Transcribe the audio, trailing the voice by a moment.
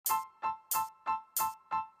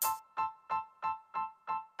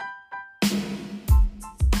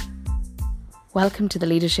Welcome to the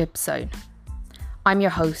Leadership Zone. I'm your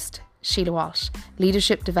host, Sheila Walsh,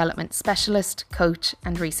 Leadership Development Specialist, Coach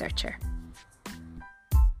and Researcher.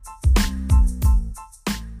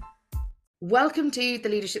 Welcome to the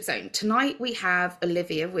Leadership Zone. Tonight we have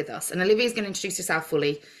Olivia with us, and Olivia is going to introduce herself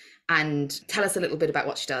fully and tell us a little bit about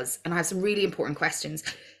what she does. And I have some really important questions.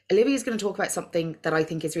 Olivia is going to talk about something that I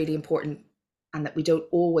think is really important and that we don't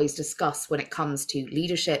always discuss when it comes to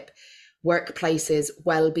leadership, workplaces,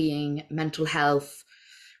 well-being, mental health,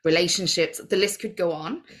 relationships. The list could go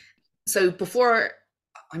on. So before,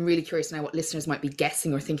 I'm really curious now what listeners might be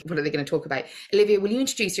guessing or thinking, what are they going to talk about? Olivia, will you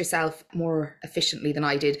introduce yourself more efficiently than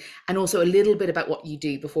I did, and also a little bit about what you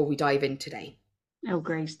do before we dive in today? Oh,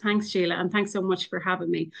 great. Thanks, Sheila. And thanks so much for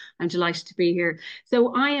having me. I'm delighted to be here.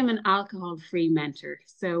 So I am an alcohol-free mentor.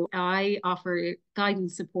 So I offer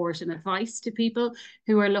guidance, support and advice to people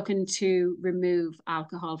who are looking to remove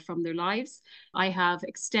alcohol from their lives. I have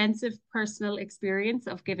extensive personal experience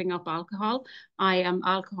of giving up alcohol. I am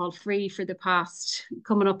alcohol-free for the past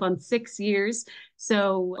coming up on 6 years.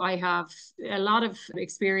 So I have a lot of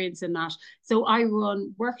experience in that. So I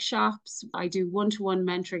run workshops, I do one-to-one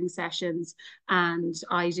mentoring sessions, and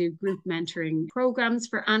I do group mentoring programs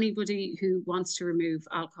for anybody who wants to remove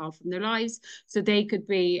alcohol from their lives. So they could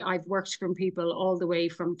be, I've worked from people all the way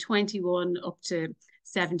from 21 up to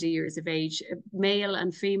 70 years of age, male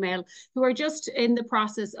and female, who are just in the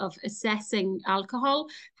process of assessing alcohol,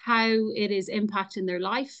 how it is impacting their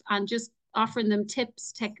life, and just offering them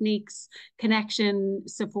tips, techniques, connection,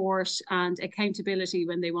 support, and accountability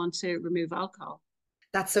when they want to remove alcohol.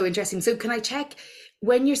 That's so interesting. So can I check,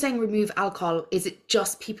 when you're saying remove alcohol, is it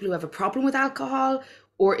just people who have a problem with alcohol,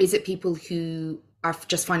 or is it people who are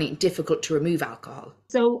just finding it difficult to remove alcohol?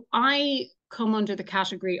 So I come under the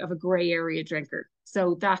category of a grey area drinker.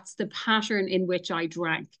 So that's the pattern in which I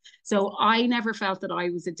drank. So I never felt that I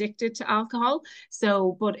was addicted to alcohol.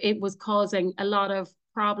 So, but it was causing a lot of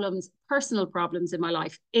problems, personal problems in my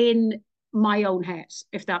life, in my own head,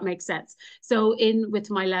 if that makes sense. So in with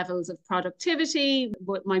my levels of productivity,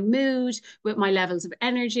 with my mood, with my levels of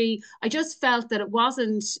energy, I just felt that it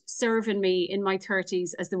wasn't serving me in my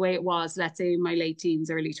 30s as the way it was, let's say, in my late teens,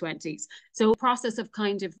 early 20s. So process of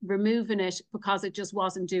kind of removing it because it just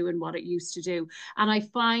wasn't doing what it used to do. And I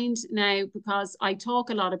find now, because I talk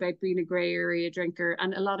a lot about being a gray area drinker,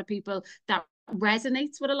 and a lot of people, that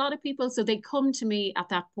resonates with a lot of people. So they come to me at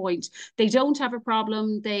that point. They don't have a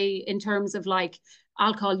problem. They, in terms of like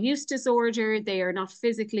alcohol use disorder, they are not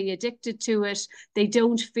physically addicted to it. They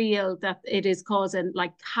don't feel that it is causing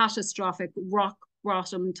like catastrophic rock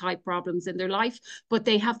bottom type problems in their life, but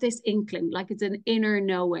they have this inkling, like it's an inner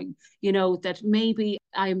knowing, that maybe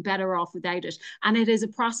I'm better off without it. And it is a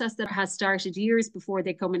process that has started years before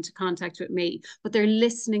they come into contact with me, but they're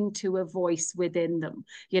listening to a voice within them,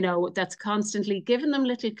 that's constantly giving them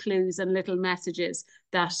little clues and little messages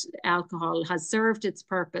that alcohol has served its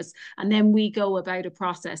purpose. And then we go about a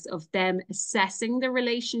process of them assessing the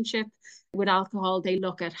relationship with alcohol. They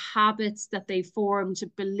look at habits that they formed,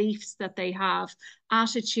 beliefs that they have,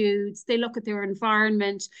 attitudes. They look at their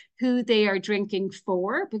environment, who they are drinking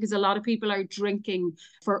for, because a lot of people are drinking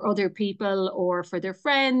for other people or for their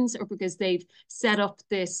friends, or because they've set up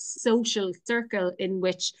this social circle in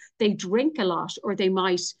which they drink a lot, or they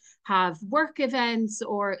might have work events,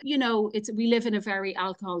 or we live in a very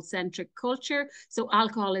alcohol centric culture, so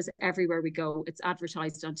alcohol is everywhere we go. It's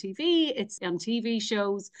advertised on TV, it's on TV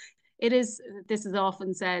shows. This is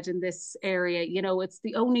often said in this area, it's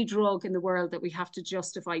the only drug in the world that we have to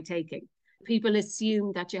justify taking. People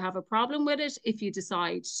assume that you have a problem with it if you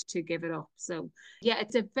decide to give it up. So yeah,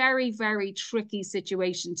 it's a very, very tricky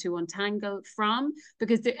situation to untangle from,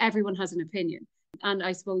 because everyone has an opinion. And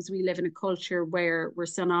I suppose we live in a culture where we're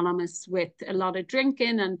synonymous with a lot of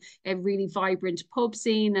drinking and a really vibrant pub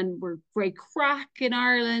scene, and we're great crack in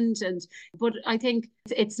Ireland. But I think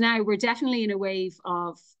it's now, we're definitely in a wave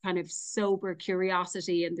of kind of sober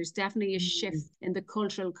curiosity, and there's definitely a shift in the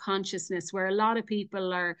cultural consciousness where a lot of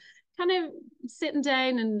people are kind of sitting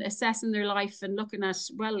down and assessing their life and looking at,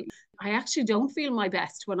 well, I actually don't feel my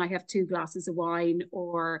best when I have 2 glasses of wine,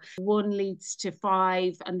 or one leads to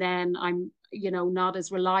 5, and then I'm not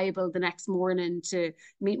as reliable the next morning to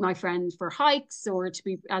meet my friend for hikes, or to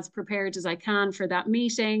be as prepared as I can for that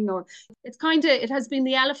meeting. Or it has been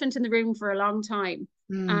the elephant in the room for a long time.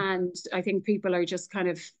 And I think people are just kind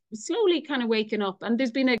of slowly kind of waking up. And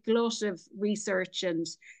there's been a glut of research and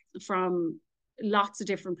from lots of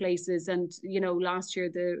different places. And, last year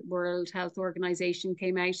the World Health Organization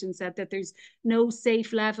came out and said that there's no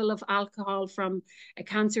safe level of alcohol from a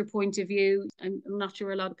cancer point of view. I'm not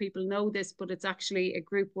sure a lot of people know this, but it's actually a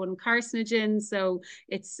group 1 carcinogen. So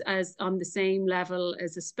it's as on the same level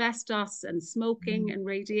as asbestos and smoking and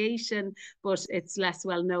radiation, but it's less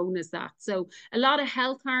well known as that. So a lot of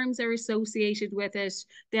health harms are associated with it.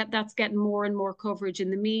 That's getting more and more coverage in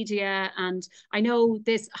the media. And I know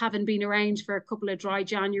this, having been around for a couple of dry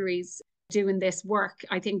Januaries doing this work,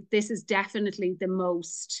 I think this is definitely the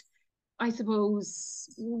most, I suppose,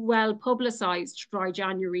 well publicized dry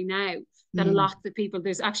January now, that lots of people,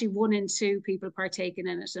 there's actually 1 in 2 people partaking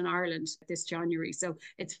in it in Ireland this January. So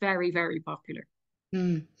it's very, very popular.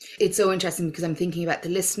 It's so interesting because I'm thinking about the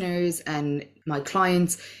listeners and my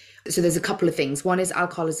clients. So there's a couple of things. One is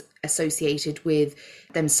alcohol is associated with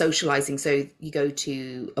them socializing. So you go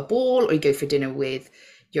to a ball or you go for dinner with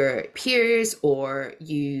your peers, or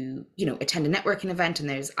you attend a networking event and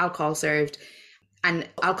there's alcohol served. And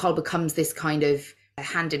alcohol becomes this kind of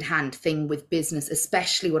hand in hand thing with business,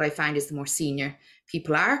 especially what I found is the more senior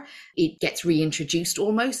people are, it gets reintroduced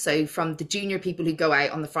almost. So from the junior people who go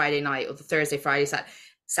out on the Friday night or the Thursday, Friday,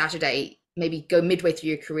 Saturday, maybe go midway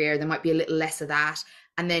through your career, there might be a little less of that.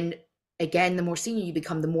 And then again, the more senior you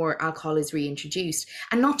become, the more alcohol is reintroduced.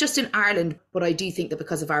 And not just in Ireland, but I do think that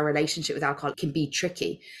because of our relationship with alcohol, it can be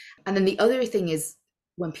tricky. And then the other thing is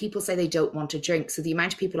when people say they don't want to drink. So the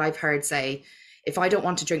amount of people I've heard say, if I don't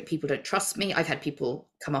want to drink, people don't trust me. I've had people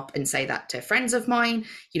come up and say that to friends of mine.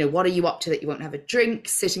 What are you up to that you won't have a drink?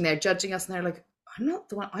 Sitting there judging us. And they're like, I'm not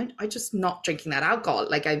the one, I'm just not drinking that alcohol.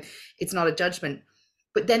 It's not a judgment.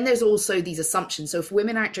 But then there's also these assumptions. So if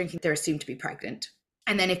women aren't drinking, they're assumed to be pregnant.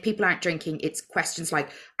 And then if people aren't drinking, it's questions like,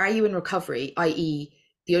 are you in recovery? i.e.,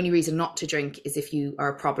 the only reason not to drink is if you are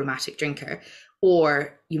a problematic drinker,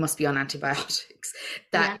 or you must be on antibiotics.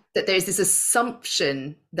 That there's this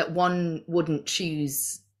assumption that one wouldn't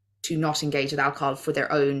choose to not engage with alcohol for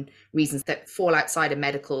their own reasons that fall outside a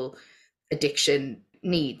medical addiction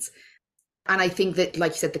needs. And I think that,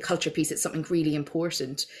 like you said, the culture piece, it's something really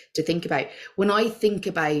important to think about. When I think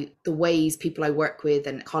about the ways people I work with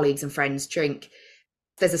and colleagues and friends drink,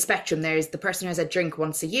 there's a spectrum. There's the person who has a drink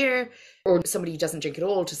once a year, or somebody who doesn't drink at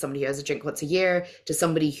all, to somebody who has a drink once a year, to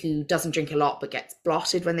somebody who doesn't drink a lot but gets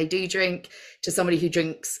blotted when they do drink, to somebody who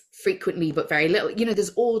drinks frequently but very little.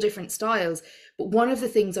 There's all different styles. But one of the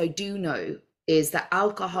things I do know is that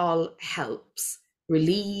alcohol helps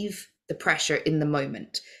relieve the pressure in the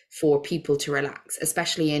moment for people to relax,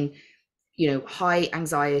 especially in, high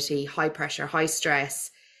anxiety, high pressure, high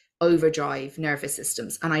stress, overdrive nervous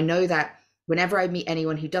systems. And I know that whenever I meet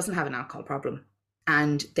anyone who doesn't have an alcohol problem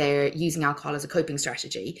and they're using alcohol as a coping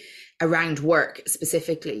strategy around work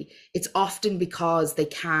specifically, it's often because they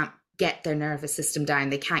can't get their nervous system down.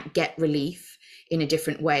 They can't get relief in a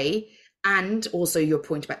different way. And also your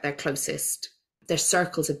point about their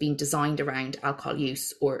circles have been designed around alcohol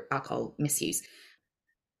use or alcohol misuse.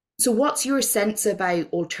 So what's your sense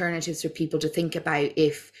about alternatives for people to think about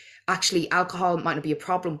if actually alcohol might not be a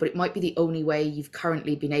problem, but it might be the only way you've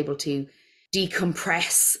currently been able to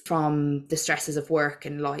decompress from the stresses of work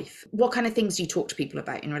and life? What kind of things do you talk to people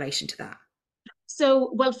about in relation to that?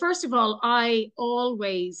 So, well, first of all, I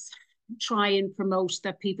always try and promote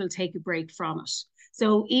that people take a break from it.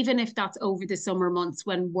 So even if that's over the summer months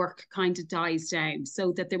when work kind of dies down,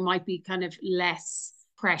 so that there might be kind of less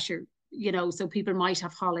pressure, so people might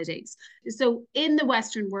have holidays. So in the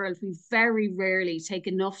Western world, we very rarely take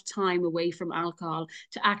enough time away from alcohol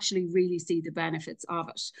to actually really see the benefits of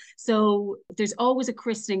it. So there's always a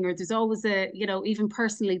christening, or there's always even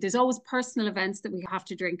personally, there's always personal events that we have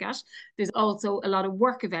to drink at. There's also a lot of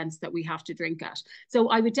work events that we have to drink at. So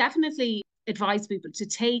I would definitely advise people to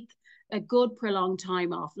take a good prolonged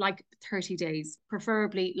time off, like 30 days,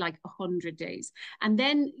 preferably like 100 days. And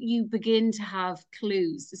then you begin to have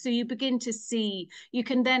clues. So you begin to see, you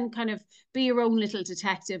can then kind of be your own little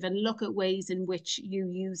detective and look at ways in which you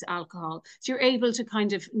use alcohol. So you're able to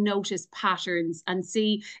kind of notice patterns and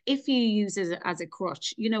see if you use it as a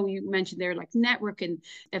crutch. You mentioned there like networking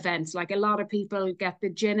events, like a lot of people get the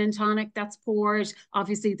gin and tonic that's poured.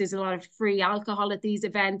 Obviously, there's a lot of free alcohol at these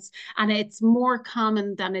events, and it's more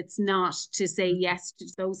common than it's not to say yes to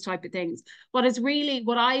those type of things. What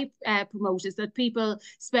I promote is that people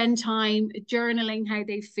spend time journaling how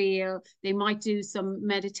they feel. They might do some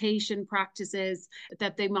meditation practices,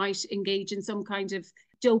 that they might engage in some kind of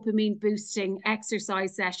dopamine boosting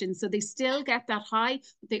exercise sessions. So they still get that high,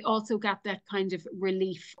 but they also get that kind of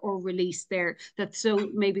relief or release there. That so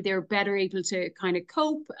maybe they're better able to kind of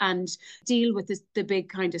cope and deal with the big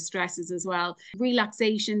kind of stresses as well.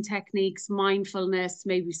 Relaxation techniques, mindfulness,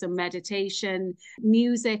 maybe some meditation,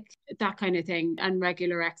 music, that kind of thing, and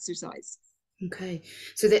regular exercise. Okay,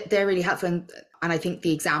 so they're really helpful, and I think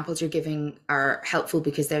the examples you're giving are helpful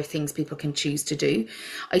because they're things people can choose to do.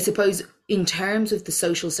 I suppose in terms of the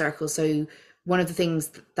social circle, so one of the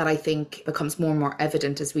things that I think becomes more and more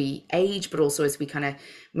evident as we age, but also as we kind of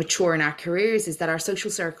mature in our careers, is that our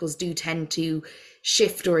social circles do tend to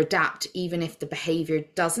shift or adapt even if the behavior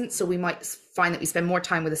doesn't. So we might find that we spend more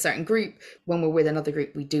time with a certain group. When we're with another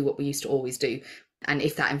group, we do what we used to always do. And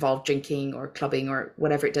if that involved drinking or clubbing or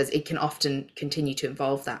whatever it does, it can often continue to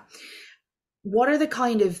involve that. What are the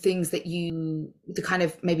kind of things that the kind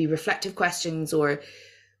of maybe reflective questions or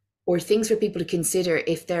things for people to consider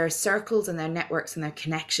if their circles and their networks and their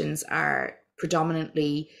connections are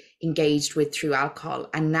predominantly engaged with through alcohol,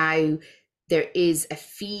 and now there is a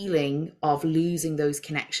feeling of losing those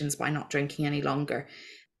connections by not drinking any longer,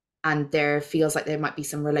 and there feels like there might be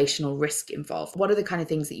some relational risk involved? What are the kind of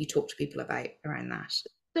things that you talk to people about around that?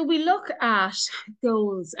 So we look at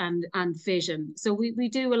goals and vision. So we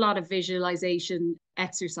do a lot of visualization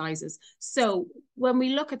exercises. So when we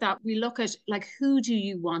look at that, we look at like, who do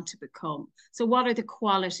you want to become? So what are the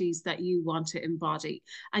qualities that you want to embody?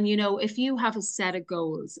 And, you know, if you have a set of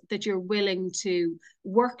goals that you're willing to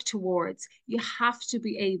work towards, you have to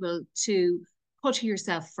be able to put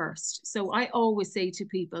yourself first. So I always say to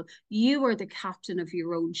people, you are the captain of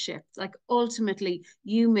your own ship. Like ultimately,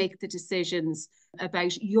 you make the decisions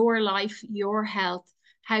about your life, your health,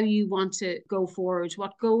 how you want to go forward,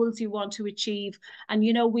 what goals you want to achieve. And,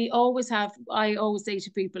 you know, I always say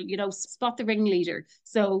to people, you know, spot the ringleader.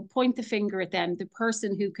 So point the finger at them, the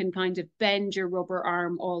person who can kind of bend your rubber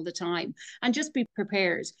arm all the time, and just be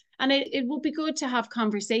prepared. And it would be good to have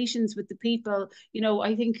conversations with the people. You know,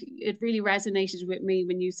 I think it really resonated with me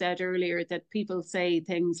when you said earlier that people say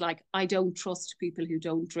things like, I don't trust people who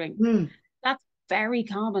don't drink. That's very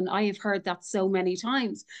common. I have heard that so many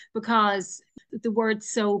times because the word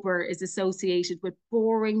sober is associated with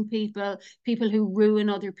boring people, people who ruin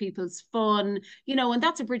other people's fun, you know, and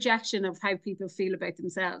that's a projection of how people feel about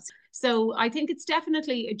themselves. So I think it's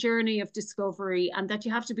definitely a journey of discovery, and that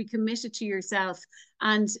you have to be committed to yourself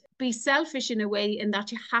and be selfish in a way in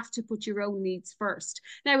that you have to put your own needs first.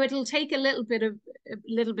 Now, it'll take a little bit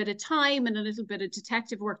of time and a little bit of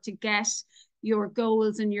detective work to get your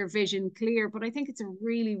goals and your vision clear, but I think it's a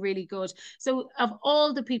really, really good. So of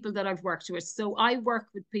all the people that I've worked with, so I work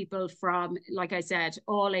with people from, like I said,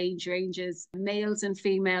 all age ranges, males and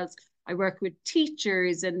females. I work with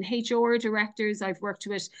teachers and HR directors. I've worked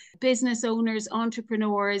with business owners,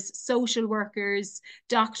 entrepreneurs, social workers,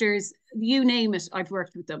 doctors, you name it, I've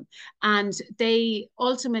worked with them. And they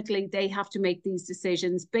ultimately, they have to make these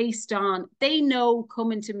decisions based on, they know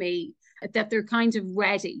coming to me that they're kind of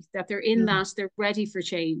ready, that they're in that, they're ready for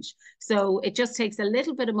change. So it just takes a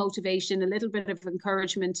little bit of motivation, a little bit of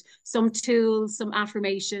encouragement, some tools, some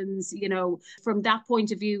affirmations, you know. From that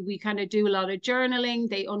point of view, we kind of do a lot of journaling.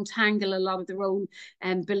 They untangle a lot of their own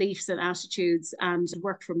beliefs and attitudes and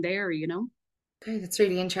work from there, you know. Okay, that's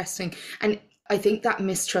really interesting. And I think that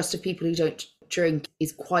mistrust of people who don't drink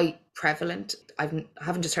is quite prevalent. I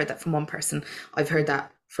haven't just heard that from one person. I've heard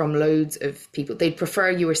that from loads of people. They'd prefer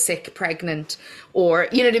you were sick, pregnant, or,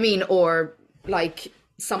 you know what I mean, or like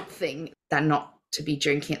something, than not to be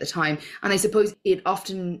drinking at the time. And I suppose it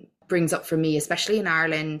often brings up for me, especially in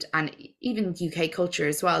Ireland and even UK culture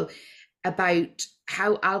as well, about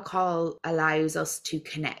how alcohol allows us to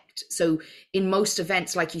connect. So in most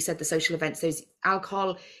events, like you said, the social events, there's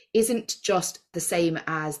alcohol isn't just the same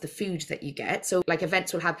as the food that you get. So like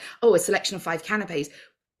events will have, a selection of 5 canapes,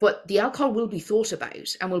 but the alcohol will be thought about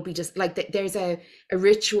and will be just like, there's a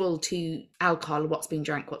ritual to alcohol, what's being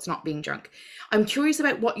drunk, what's not being drunk. I'm curious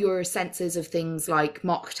about what your sense is of things like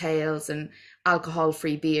mocktails and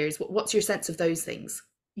alcohol-free beers. What's your sense of those things?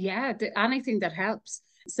 Yeah, anything that helps.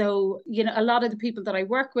 So, you know, a lot of the people that I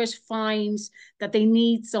work with find that they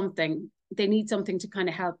need something. They need something to kind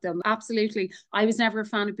of help them. Absolutely. I was never a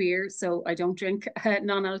fan of beer, so I don't drink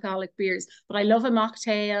non-alcoholic beers, but I love a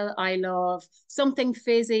mocktail. I love something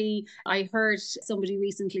fizzy. I heard somebody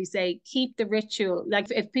recently say, keep the ritual. Like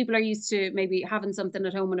if people are used to maybe having something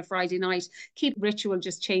at home on a Friday night, keep ritual,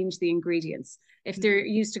 just change the ingredients. If they're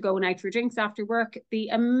used to going out for drinks after work, the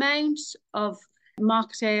amount of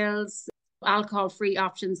mocktails, alcohol-free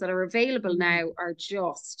options that are available now are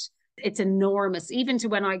just, it's enormous. Even to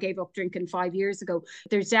when I gave up drinking 5 years ago,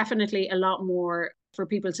 there's definitely a lot more for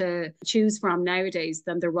people to choose from nowadays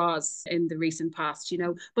than there was in the recent past,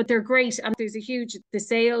 but they're great. And the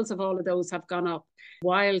sales of all of those have gone up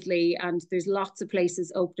wildly, and there's lots of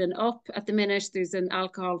places opening up at the minute. There's an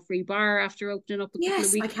alcohol-free bar after opening up a couple of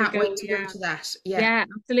Yes, I weeks can't ago. wait to go Yeah. to that. Yeah. Yeah,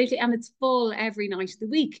 absolutely. And it's full every night of the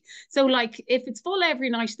week. So, like, if it's full every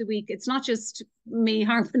night of the week, it's not just me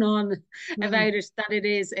harping on Mm. about it, that it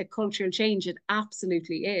is a cultural change. It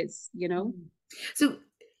absolutely is. So,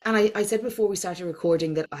 and I said before we started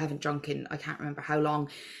recording that I haven't drunk in, I can't remember how long.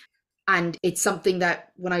 And it's something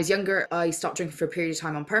that when I was younger, I stopped drinking for a period of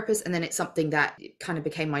time on purpose. And then it's something that kind of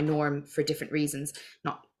became my norm for different reasons,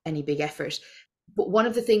 not any big effort. But one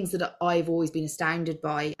of the things that I've always been astounded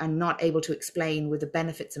by and not able to explain were the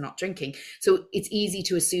benefits of not drinking. So it's easy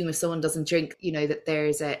to assume if someone doesn't drink, that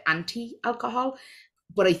there's an anti-alcohol.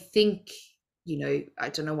 But I think, I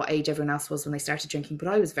don't know what age everyone else was when they started drinking, but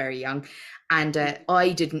I was very young. And I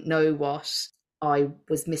didn't know what I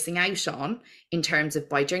was missing out on in terms of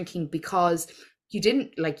by drinking, because you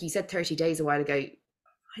didn't, like you said 30 days a while ago,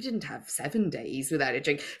 I didn't have 7 days without a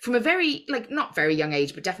drink from a very, not very young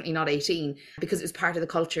age, but definitely not 18, because it was part of the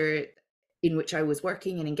culture in which I was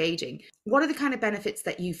working and engaging. What are the kind of benefits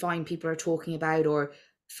that you find people are talking about or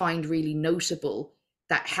find really notable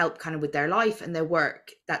that help kind of with their life and their work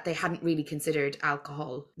that they hadn't really considered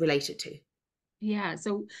alcohol related to? Yeah.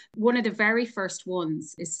 So, one of the very first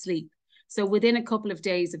ones is sleep. So within a couple of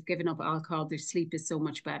days of giving up alcohol, their sleep is so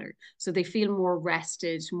much better. So they feel more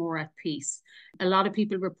rested, more at peace. A lot of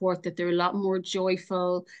people report that they're a lot more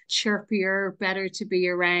joyful, chirpier, better to be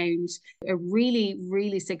around. A really,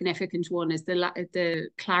 really significant one is the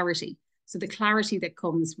clarity. So the clarity that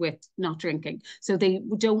comes with not drinking. So they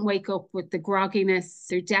don't wake up with the grogginess.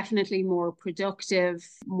 They're definitely more productive,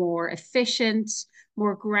 more efficient,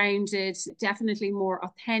 more grounded, definitely more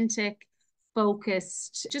authentic,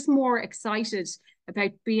 focused, just more excited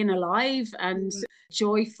about being alive and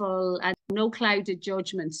joyful and no clouded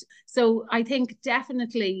judgment. So I think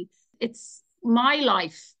definitely it's my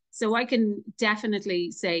life. So I can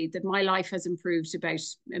definitely say that my life has improved about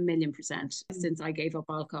 1,000,000% since I gave up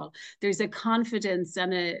alcohol. There's a confidence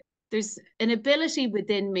and there's an ability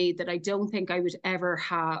within me that I don't think I would ever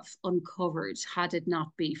have uncovered had it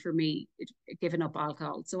not be for me giving up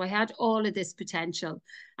alcohol. So I had all of this potential,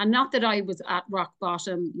 and not that I was at rock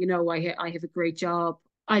bottom. I have a great job.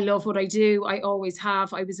 I love what I do. I always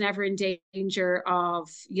have. I was never in danger of,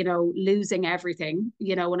 losing everything,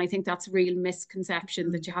 and I think that's a real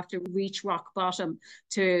misconception that you have to reach rock bottom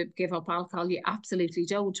to give up alcohol. You absolutely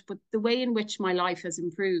don't. But the way in which my life has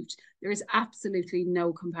improved, there is absolutely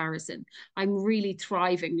no comparison. I'm really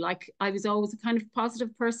thriving. Like, I was always a kind of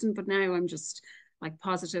positive person, but now I'm just like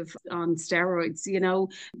positive on steroids.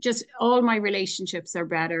 Just all my relationships are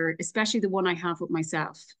better, especially the one I have with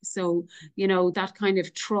myself. So, that kind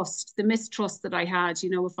of trust, the mistrust that I had,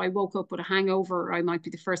 if I woke up with a hangover, I might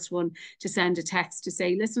be the first one to send a text to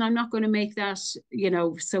say, listen, I'm not going to make that,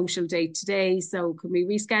 social date today. So can we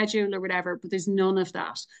reschedule or whatever? But there's none of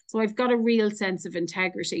that. So I've got a real sense of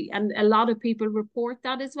integrity. And a lot of people report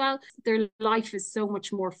that as well. Their life is so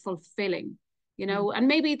much more fulfilling. And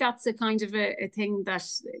maybe that's a kind of a thing that,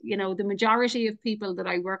 the majority of people that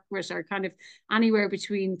I work with are kind of anywhere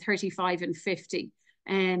between 35 and 50.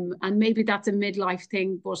 And maybe that's a midlife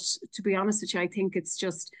thing. But to be honest with you, I think it's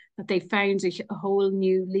just that they found a whole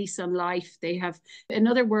new lease on life. They have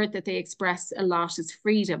another word that they express a lot is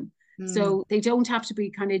freedom. So they don't have to be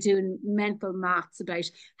kind of doing mental maths about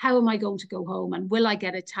how am I going to go home and will I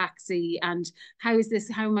get a taxi and how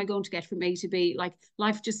am I going to get from A to B? Like,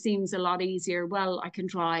 life just seems a lot easier. Well, I can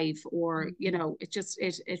drive, or,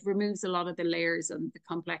 it removes a lot of the layers and the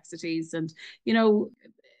complexities and,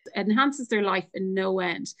 enhances their life in no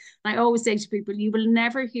end. And I always say to people, you will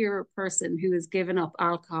never hear a person who has given up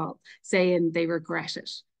alcohol saying they regret it.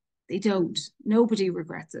 They don't. Nobody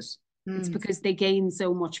regrets it. It's because they gain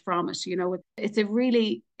so much from it. It's a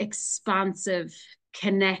really expansive,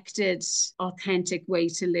 connected, authentic way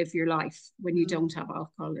to live your life when you don't have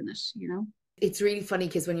alcohol in it. It's really funny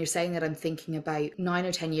because when you're saying that, I'm thinking about 9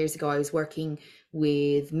 or 10 years ago, I was working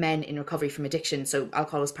with men in recovery from addiction. So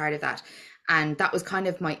alcohol was part of that. And that was kind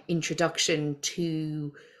of my introduction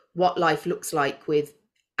to what life looks like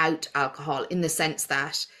without alcohol, in the sense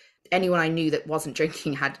that anyone I knew that wasn't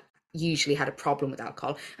drinking usually had a problem with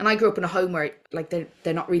alcohol. And I grew up in a home where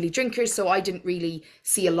they're not really drinkers, so I didn't really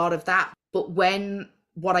see a lot of that. But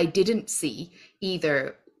what I didn't see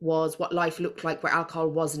either was what life looked like where alcohol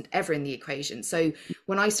wasn't ever in the equation. So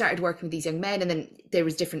when I started working with these young men, and then there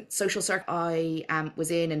was different social circles I was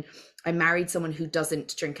in, and I married someone who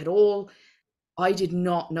doesn't drink at all, I did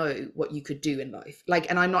not know what you could do in life. Like,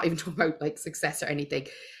 and I'm not even talking about like success or anything.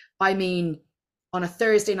 I mean, on a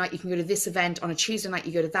Thursday night, you can go to this event. On a Tuesday night,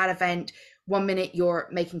 you go to that event. One minute you're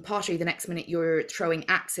making pottery, the next minute you're throwing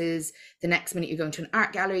axes, the next minute you're going to an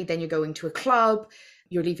art gallery, then you're going to a club,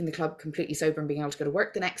 you're leaving the club completely sober and being able to go to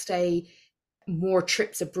work the next day. More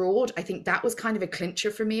trips abroad. I think that was kind of a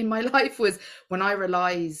clincher for me in my life, was when I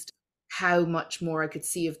realized how much more I could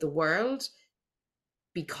see of the world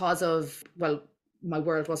because of, well, my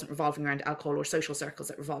world wasn't revolving around alcohol or social circles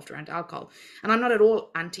that revolved around alcohol. And I'm not at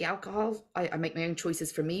all anti-alcohol. I make my own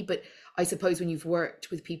choices for me, but I suppose when you've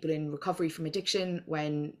worked with people in recovery from addiction,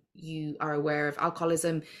 when you are aware of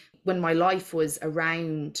alcoholism, when my life was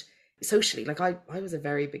around socially, like I was a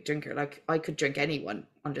very big drinker. Like I could drink anyone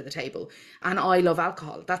under the table, and I love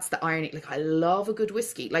alcohol. That's the irony. Like I love a good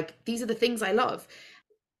whiskey. Like these are the things I love.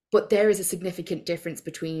 But there is a significant difference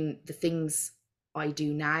between the things I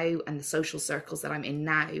do now and the social circles that I'm in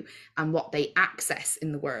now and what they access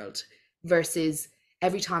in the world, versus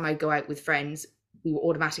every time I go out with friends, we were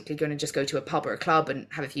automatically going to just go to a pub or a club and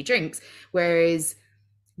have a few drinks. Whereas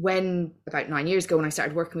when about 9 years ago, when I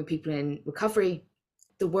started working with people in recovery,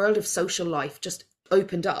 the world of social life just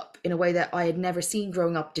opened up in a way that I had never seen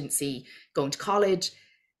growing up, didn't see going to college.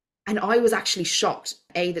 And I was actually shocked,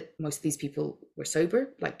 A, that most of these people were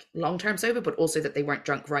sober, like long-term sober, but also that they weren't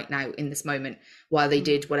drunk right now in this moment while they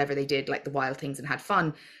did whatever they did, like the wild things, and had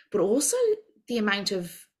fun. But also the amount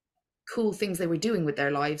of cool things they were doing with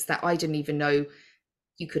their lives that I didn't even know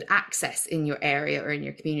you could access in your area or in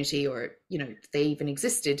your community, or, you know, they even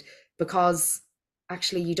existed, because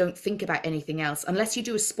actually you don't think about anything else unless you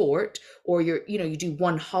do a sport or you're, you know, you do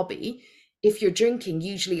one hobby. If you're drinking,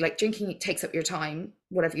 usually like drinking takes up your time,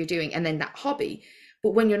 whatever you're doing, and then that hobby.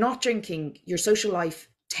 But when you're not drinking, your social life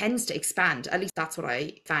tends to expand. At least that's what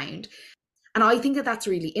I found. And I think that that's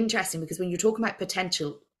really interesting, because when you're talking about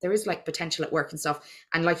potential, there is like potential at work and stuff.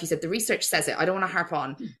 And like you said, the research says it. I don't want to harp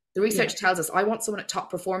on. The research tells us, I want someone at top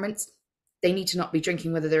performance. They need to not be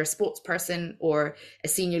drinking, whether they're a sports person or a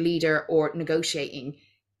senior leader or negotiating.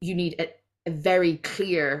 You need a very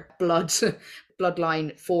clear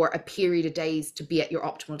bloodline for a period of days to be at your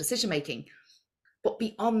optimal decision making. But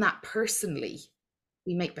beyond that, personally,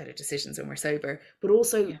 we make better decisions when we're sober, but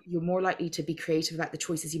also you're more likely to be creative about the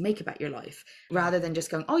choices you make about your life, rather than just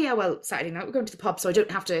going, oh yeah, well, Saturday night we're going to the pub, so I don't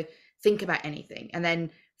have to think about anything. And then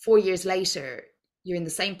 4 years later, you're in the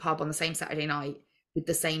same pub on the same Saturday night with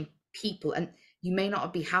the same people, and you may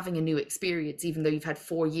not be having a new experience, even though you've had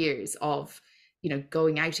 4 years of, you know,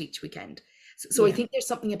 going out each weekend. So I think there's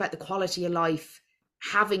something about the quality of life,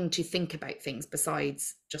 having to think about things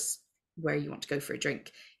besides just where you want to go for a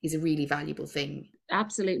drink, is a really valuable thing.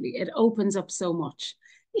 Absolutely. It opens up so much.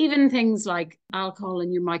 Even things like alcohol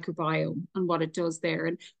and your microbiome and what it does there.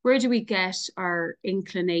 And where do we get our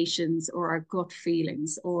inclinations or our gut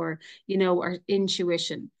feelings or, you know, our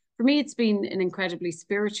intuition? For me, it's been an incredibly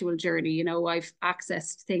spiritual journey. You know, I've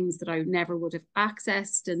accessed things that I never would have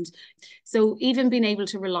accessed. And so even being able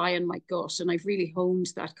to rely on my gut, and I've really honed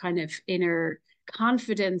that kind of inner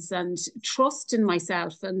confidence and trust in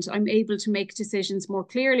myself, and I'm able to make decisions more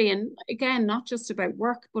clearly. And again, not just about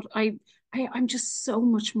work, but I'm just so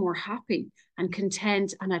much more happy and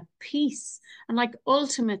content and at peace. And like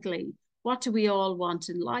ultimately, what do we all want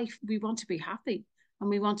in life? We want to be happy and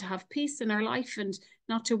we want to have peace in our life and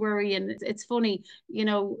not to worry. And it's funny, you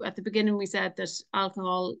know, at the beginning we said that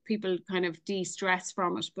alcohol, people kind of de-stress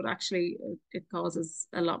from it, but actually it causes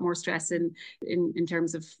a lot more stress in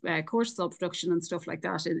terms of cortisol production and stuff like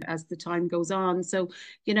that as the time goes on. So,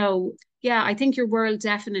 you know, yeah, I think your world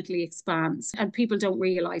definitely expands, and people don't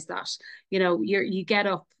realize that. You know, you get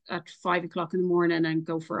up at 5 o'clock in the morning and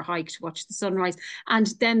go for a hike to watch the sunrise,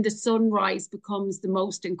 and then the sunrise becomes the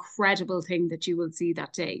most incredible thing that you will see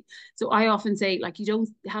that day. So I often say, like, you don't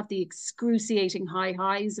have the excruciating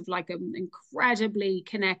highs of like an incredibly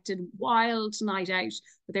connected wild night out,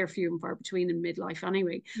 but they're few and far between in midlife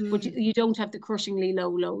anyway. But you don't have the crushingly low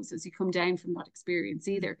lows as you come down from that experience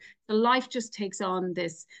either. The life just takes on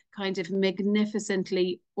this kind of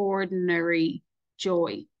magnificently ordinary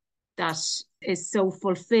joy that is so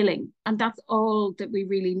fulfilling. And that's all that we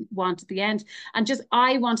really want at the end. And just,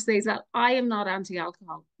 I want to say is that I am not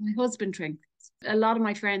anti-alcohol. My husband drinks. A lot of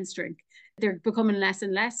my friends drink. They're becoming less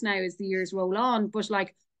and less now as the years roll on. But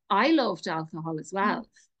like, I loved alcohol as well.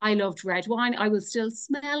 I loved red wine. I will still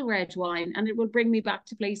smell red wine and it will bring me back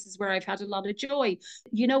to places where I've had a lot of joy.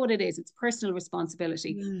 You know what it is? It's personal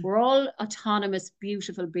responsibility. Mm. We're all autonomous,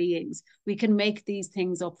 beautiful beings. We can make these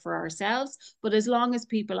things up for ourselves. But as long as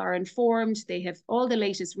people are informed, they have all the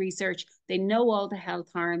latest research, they know all the health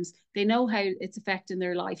harms, they know how it's affecting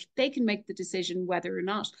their life, they can make the decision whether or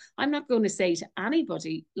not. I'm not going to say to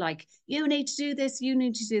anybody, like, you need to do this, you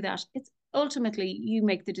need to do that. It's ultimately you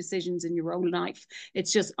make the decisions in your own life.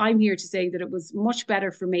 It's just, I'm here to say that it was much better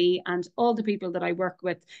for me and all the people that I work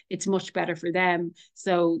with, it's much better for them.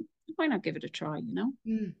 So why not give it a try, you know?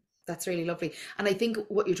 Mm. That's really lovely. And I think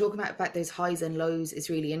what you're talking about those highs and lows is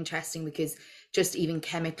really interesting, because just even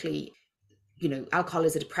chemically, you know, alcohol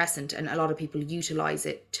is a depressant and a lot of people utilize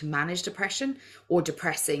it to manage depression or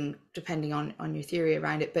depressing, depending on your theory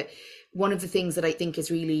around it. But one of the things that I think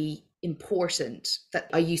is really important that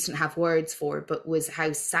I used to have words for, but was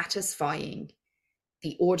how satisfying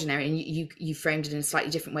the ordinary, and you framed it in a slightly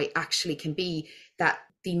different way, actually can be, that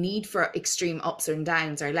the need for extreme ups and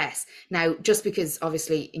downs are less. Now, just because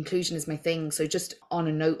obviously inclusion is my thing, so just on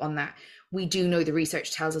a note on that, we do know the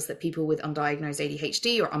research tells us that people with undiagnosed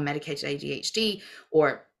ADHD or unmedicated ADHD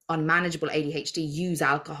or unmanageable ADHD use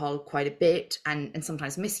alcohol quite a bit and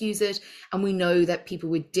sometimes misuse it. And we know that people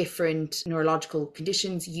with different neurological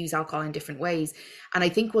conditions use alcohol in different ways. And I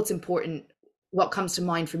think what's important, what comes to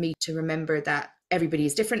mind for me, to remember that everybody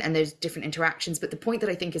is different and there's different interactions. But the point that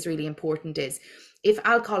I think is really important is, if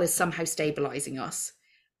alcohol is somehow stabilizing us,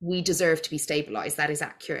 we deserve to be stabilized. That is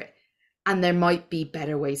accurate. And there might be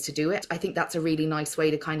better ways to do it. I think that's a really nice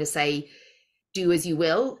way to kind of say, do as you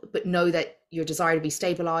will, but know that your desire to be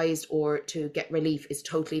stabilized or to get relief is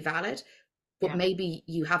totally valid. But maybe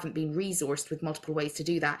you haven't been resourced with multiple ways to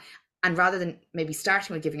do that. And rather than maybe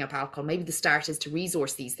starting with giving up alcohol, maybe the start is to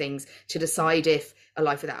resource these things to decide if a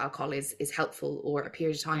life without alcohol is helpful, or a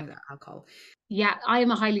period of time without alcohol. Yeah, I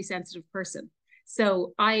am a highly sensitive person.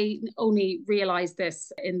 So I only realized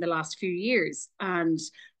this in the last few years. And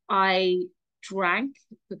I drank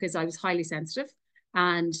because I was highly sensitive.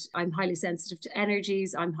 And I'm highly sensitive to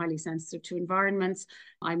energies. I'm highly sensitive to environments.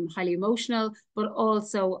 I'm highly emotional, but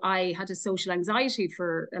also I had a social anxiety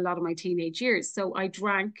for a lot of my teenage years. So I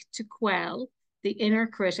drank to quell the inner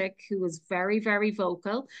critic who was very, very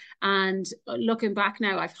vocal. And looking back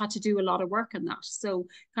now, I've had to do a lot of work on that. So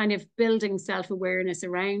kind of building self-awareness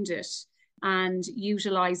around it and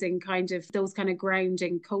utilizing kind of those kind of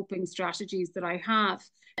grounding coping strategies that I have.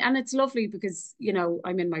 And it's lovely because, you know,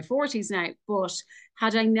 I'm in my 40s now, but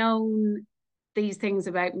had I known these things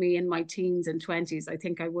about me in my teens and 20s, I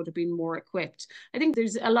think I would have been more equipped. I think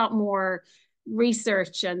there's a lot more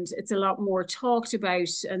research and it's a lot more talked about,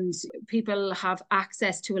 and people have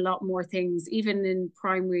access to a lot more things, even in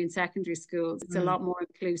primary and secondary schools. It's a lot more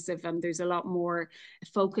inclusive and there's a lot more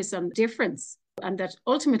focus on difference, and that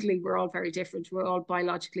ultimately we're all very different. We're all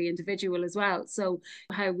biologically individual as well. So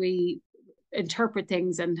how we interpret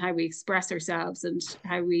things and how we express ourselves and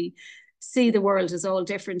how we see the world is all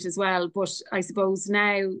different as well. But I suppose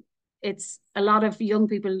now it's a lot of young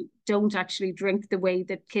people don't actually drink the way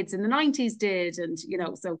that kids in the 90s did. And, you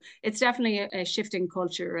know, so it's definitely a shifting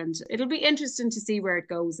culture, and it'll be interesting to see where it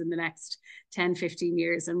goes in the next 10, 15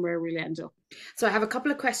 years and where we'll end up. So I have a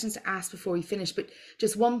couple of questions to ask before we finish, but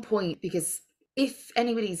just one point, because if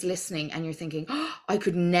anybody's listening and you're thinking, oh, I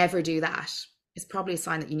could never do that, it's probably a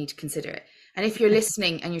sign that you need to consider it. And if you're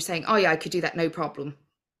listening and you're saying, oh yeah, I could do that, no problem.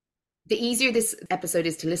 The easier this episode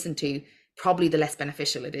is to listen to, probably the less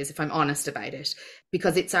beneficial it is, if I'm honest about it,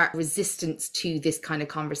 because it's our resistance to this kind of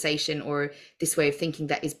conversation or this way of thinking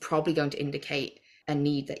that is probably going to indicate a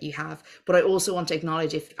need that you have. But I also want to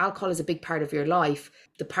acknowledge, if alcohol is a big part of your life,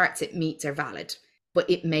 the parts it meets are valid, but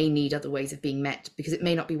it may need other ways of being met because it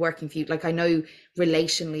may not be working for you. Like, I know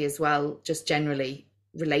relationally as well, just generally,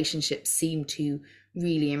 relationships seem to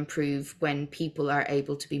really improve when people are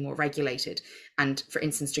able to be more regulated. And for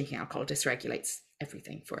instance, drinking alcohol dysregulates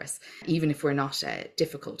everything for us, even if we're not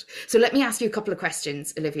difficult. So let me ask you a couple of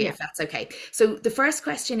questions, Olivia, if that's okay. So the first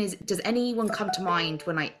question is, does anyone come to mind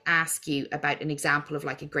when I ask you about an example of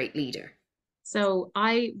like a great leader? So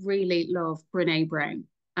I really love Brene Brown.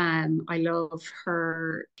 I love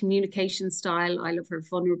her communication style. I love her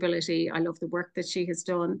vulnerability. I love the work that she has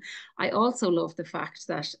done. I also love the fact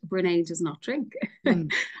that Brene does not drink.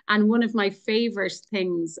 And one of my favorite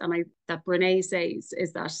things, that Brene says,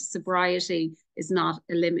 is that sobriety is not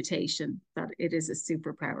a limitation, that it is a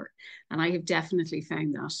superpower. And I have definitely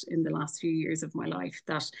found that in the last few years of my life,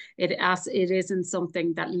 that it isn't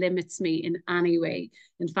something that limits me in any way.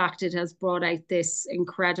 In fact, it has brought out this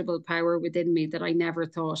incredible power within me that I never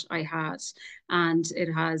thought I had. And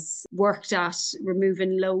it has worked at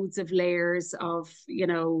removing loads of layers of,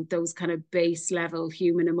 those kind of base level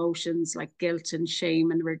human emotions like guilt and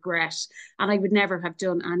shame and regret. And I would never have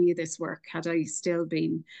done any of this work had I still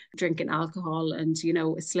been drinking alcohol and,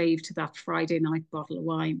 a slave to that Friday night bottle of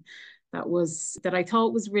wine that I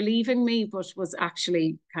thought was relieving me, but was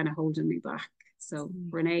actually kind of holding me back. So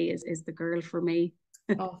Brené is the girl for me.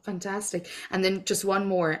 Oh, fantastic. And then just one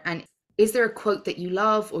more. And is there a quote that you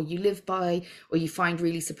love or you live by or you find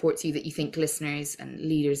really supports you that you think listeners and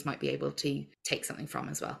leaders might be able to take something from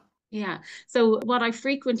as well? Yeah. So what I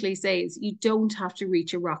frequently say is you don't have to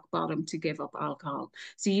reach a rock bottom to give up alcohol.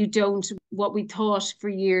 So you don't, what we thought for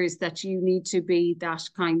years that you need to be that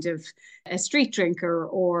kind of a street drinker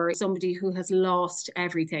or somebody who has lost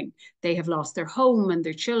everything. They have lost their home and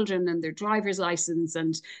their children and their driver's license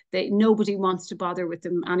and nobody wants to bother with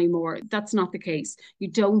them anymore. That's not the case. You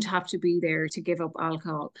don't have to be there to give up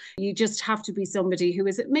alcohol. You just have to be somebody who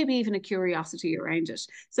is maybe even a curiosity around it.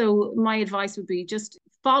 So my advice would be just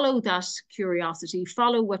follow that curiosity,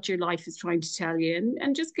 follow what your life is trying to tell you,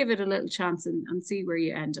 and just give it a little chance and see where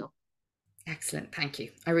you end up. Excellent. Thank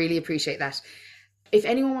you. I really appreciate that. If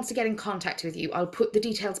anyone wants to get in contact with you, I'll put the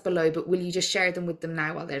details below, but will you just share them with them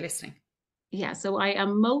now while they're listening? Yeah, so I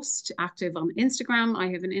am most active on Instagram.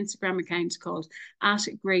 I have an Instagram account called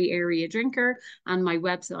 @GreyAreaDrinker, and my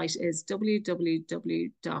website is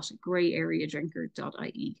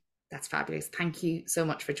www.greyareadrinker.ie. That's fabulous. Thank you so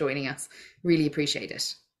much for joining us. Really appreciate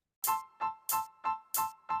it.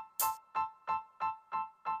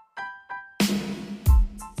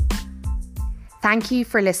 Thank you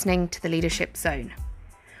for listening to the Leadership Zone.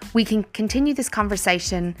 We can continue this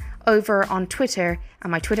conversation over on Twitter,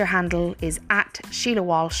 and my Twitter handle is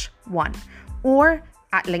 @SheilaWalsh1, or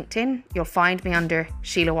at LinkedIn, you'll find me under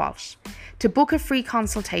Sheila Walsh. To book a free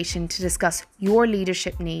consultation to discuss your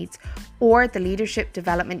leadership needs or the leadership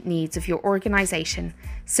development needs of your organisation,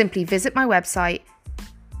 simply visit my website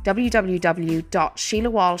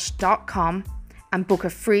www.sheilawalsh.com and book a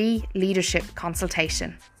free leadership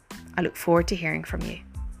consultation. I look forward to hearing from you.